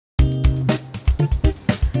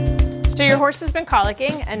So your horse has been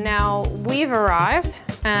colicking and now we've arrived,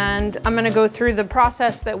 and I'm gonna go through the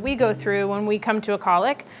process that we go through when we come to a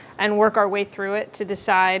colic and work our way through it to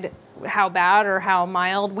decide how bad or how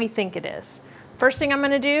mild we think it is. First thing I'm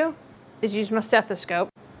gonna do is use my stethoscope.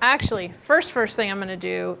 Actually, first thing I'm gonna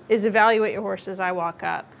do is evaluate your horse as I walk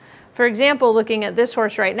up. For example, looking at this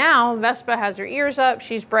horse right now, Vespa has her ears up,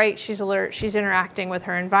 she's bright, she's alert, she's interacting with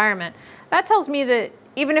her environment. That tells me that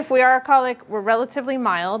even if we are a colic, we're relatively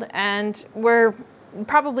mild and we're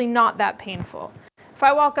probably not that painful. If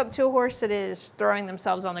I walk up to a horse that is throwing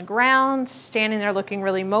themselves on the ground, standing there looking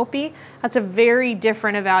really mopey, that's a very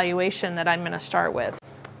different evaluation that I'm gonna start with.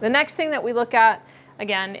 The next thing that we look at,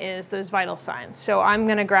 again, is those vital signs. So I'm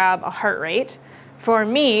gonna grab a heart rate. For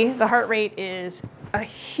me, the heart rate is a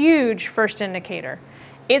huge first indicator.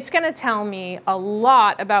 It's gonna tell me a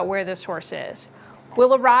lot about where this horse is.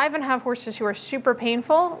 We'll arrive and have horses who are super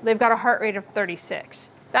painful. They've got a heart rate of 36.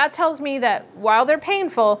 That tells me that while they're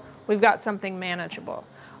painful, we've got something manageable.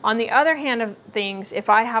 On the other hand of things, if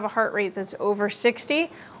I have a heart rate that's over 60,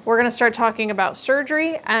 we're gonna start talking about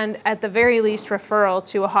surgery and at the very least referral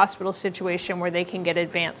to a hospital situation where they can get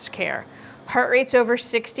advanced care. Heart rates over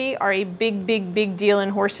 60 are a big deal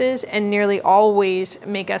in horses and nearly always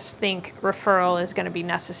make us think referral is gonna be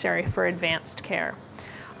necessary for advanced care.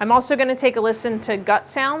 I'm also going to take a listen to gut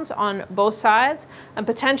sounds on both sides and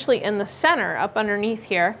potentially in the center up underneath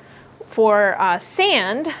here for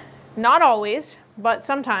sand. Not always, but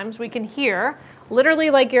sometimes we can hear, literally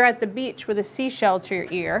like you're at the beach with a seashell to your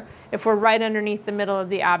ear, if we're right underneath the middle of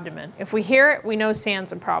the abdomen. If we hear it, we know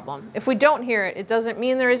sand's a problem. If we don't hear it, it doesn't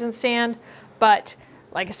mean there isn't sand, but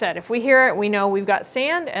like I said, if we hear it, we know we've got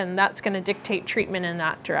sand, and that's going to dictate treatment in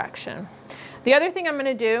that direction. The other thing I'm going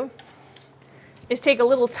to do is take a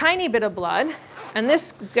little tiny bit of blood, and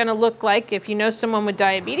this is gonna look like, if you know someone with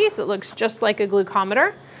diabetes, it looks just like a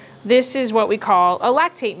glucometer. This is what we call a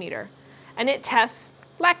lactate meter, and it tests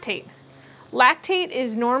lactate. Lactate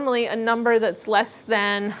is normally a number that's less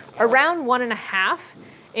than around 1.5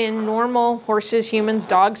 in normal horses, humans,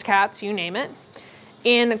 dogs, cats, you name it.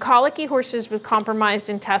 In colicky horses with compromised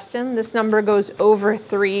intestine, this number goes over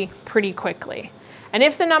 3 pretty quickly. And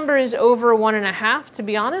if the number is over 1.5, to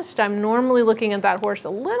be honest, I'm normally looking at that horse a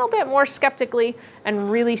little bit more skeptically and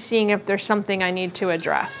really seeing if there's something I need to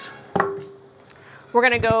address. We're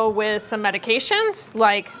gonna go with some medications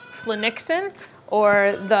like flunixin,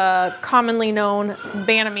 or the commonly known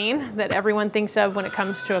Banamine that everyone thinks of when it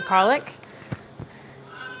comes to a colic.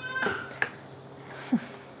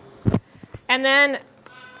 And then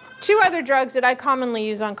 2 other drugs that I commonly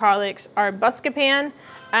use on colics are Buscopan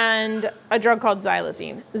and a drug called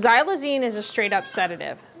xylazine. Xylazine is a straight up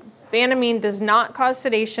sedative. Banamine does not cause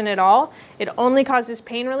sedation at all. It only causes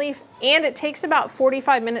pain relief, and it takes about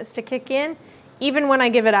 45 minutes to kick in, even when I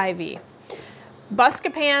give it IV.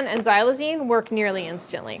 Buscopan and xylazine work nearly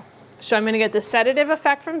instantly. So I'm gonna get the sedative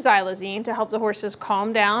effect from xylazine to help the horses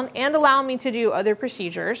calm down and allow me to do other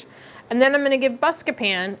procedures. And then I'm gonna give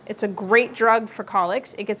Buscopan. It's a great drug for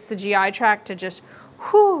colics. It gets the GI tract to just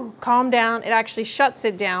calm down. It actually shuts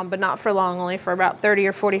it down, but not for long, only for about 30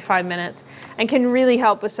 or 45 minutes, and can really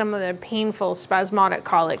help with some of the painful spasmodic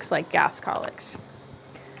colics like gas colics.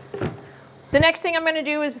 The next thing I'm gonna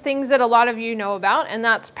do is things that a lot of you know about, and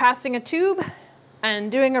that's passing a tube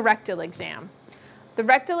and doing a rectal exam. The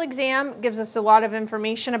rectal exam gives us a lot of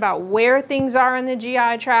information about where things are in the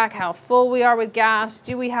GI tract, how full we are with gas,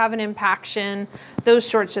 do we have an impaction, those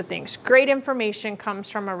sorts of things. Great information comes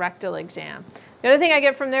from a rectal exam. The other thing I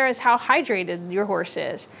get from there is how hydrated your horse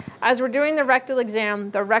is. As we're doing the rectal exam,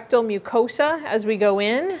 the rectal mucosa as we go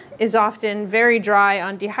in is often very dry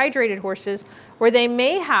on dehydrated horses, where they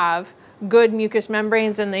may have good mucous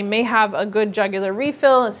membranes and they may have a good jugular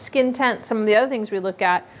refill, skin tent, some of the other things we look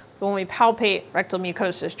at. But when we palpate, rectal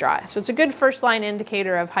mucosa is dry. So it's a good first line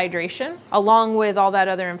indicator of hydration, along with all that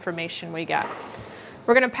other information we get.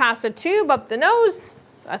 We're gonna pass a tube up the nose.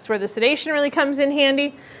 That's where the sedation really comes in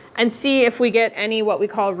handy, and see if we get any what we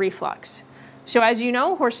call reflux. So as you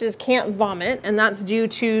know, horses can't vomit, and that's due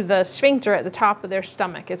to the sphincter at the top of their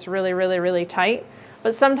stomach. It's really tight.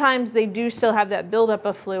 But sometimes they do still have that buildup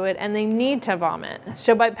of fluid and they need to vomit.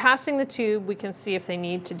 So by passing the tube, we can see if they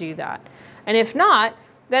need to do that. And if not,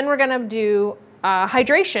 then we're gonna do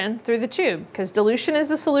hydration through the tube, because dilution is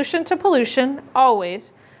the solution to pollution,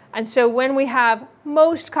 always. And so when we have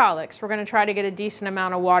most colics, we're gonna try to get a decent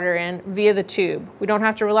amount of water in via the tube. We don't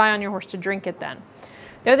have to rely on your horse to drink it then.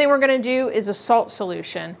 The other thing we're gonna do is a salt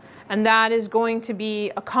solution, and that is going to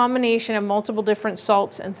be a combination of multiple different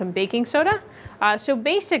salts and some baking soda. So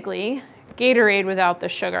basically, Gatorade without the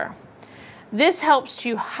sugar. This helps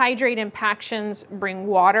to hydrate impactions, bring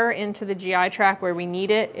water into the GI tract where we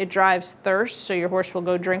need it. It drives thirst, so your horse will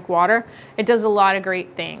go drink water. It does a lot of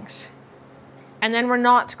great things. And then we're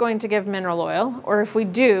not going to give mineral oil, or if we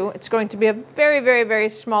do, it's going to be a very, very, very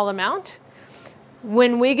small amount.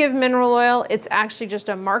 When we give mineral oil, it's actually just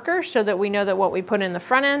a marker so that we know that what we put in the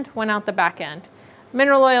front end went out the back end.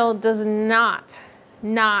 Mineral oil does not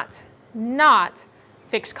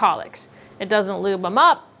fix colics. It doesn't lube them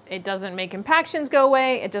up. It doesn't make impactions go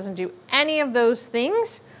away. It doesn't do any of those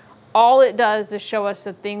things. All it does is show us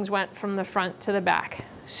that things went from the front to the back.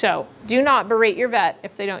 So do not berate your vet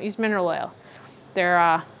if they don't use mineral oil. They're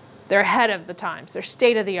ahead of the times. They're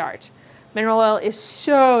state of the art. Mineral oil is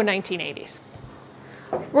so 1980s.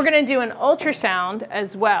 We're going to do an ultrasound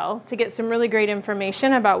as well to get some really great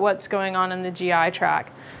information about what's going on in the GI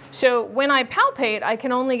tract. So when I palpate, I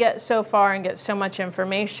can only get so far and get so much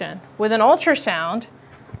information. With an ultrasound,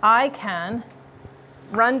 I can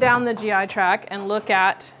run down the GI tract and look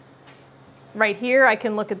at, right here, I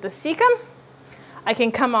can look at the cecum. I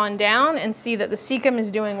can come on down and see that the cecum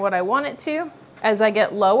is doing what I want it to. As I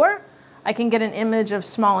get lower, I can get an image of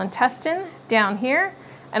small intestine down here.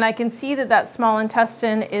 And I can see that that small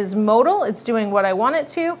intestine is motile, it's doing what I want it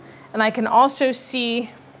to, and I can also see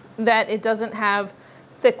that it doesn't have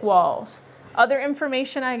thick walls. Other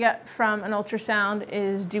information I get from an ultrasound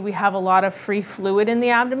is, do we have a lot of free fluid in the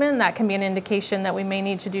abdomen? That can be an indication that we may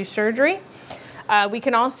need to do surgery. We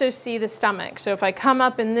can also see the stomach. So if I come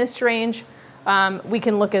up in this range, we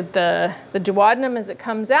can look at the duodenum as it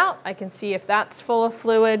comes out. I can see if that's full of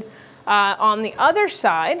fluid. On the other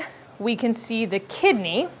side, we can see the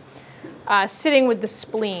kidney sitting with the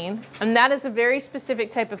spleen, and that is a very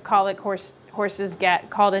specific type of colic horses get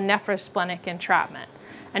called a nephrosplenic entrapment.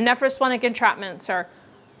 And nephrosplenic entrapments are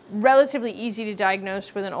relatively easy to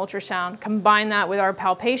diagnose with an ultrasound. Combine that with our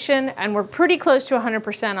palpation, and we're pretty close to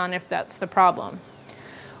 100% on if that's the problem.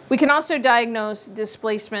 We can also diagnose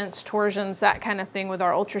displacements, torsions, that kind of thing with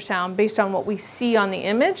our ultrasound based on what we see on the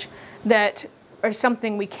image that are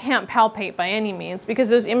something we can't palpate by any means, because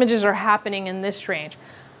those images are happening in this range.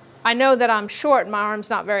 I know that I'm short, my arm's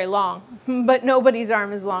not very long, but nobody's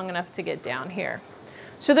arm is long enough to get down here.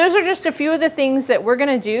 So those are just a few of the things that we're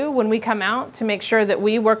gonna do when we come out to make sure that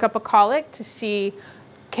we work up a colic to see,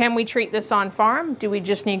 can we treat this on farm? Do we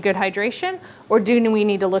just need good hydration? Or do we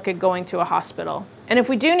need to look at going to a hospital? And if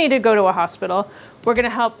we do need to go to a hospital, we're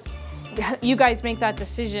gonna help you guys make that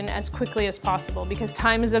decision as quickly as possible, because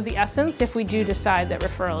time is of the essence if we do decide that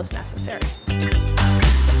referral is necessary.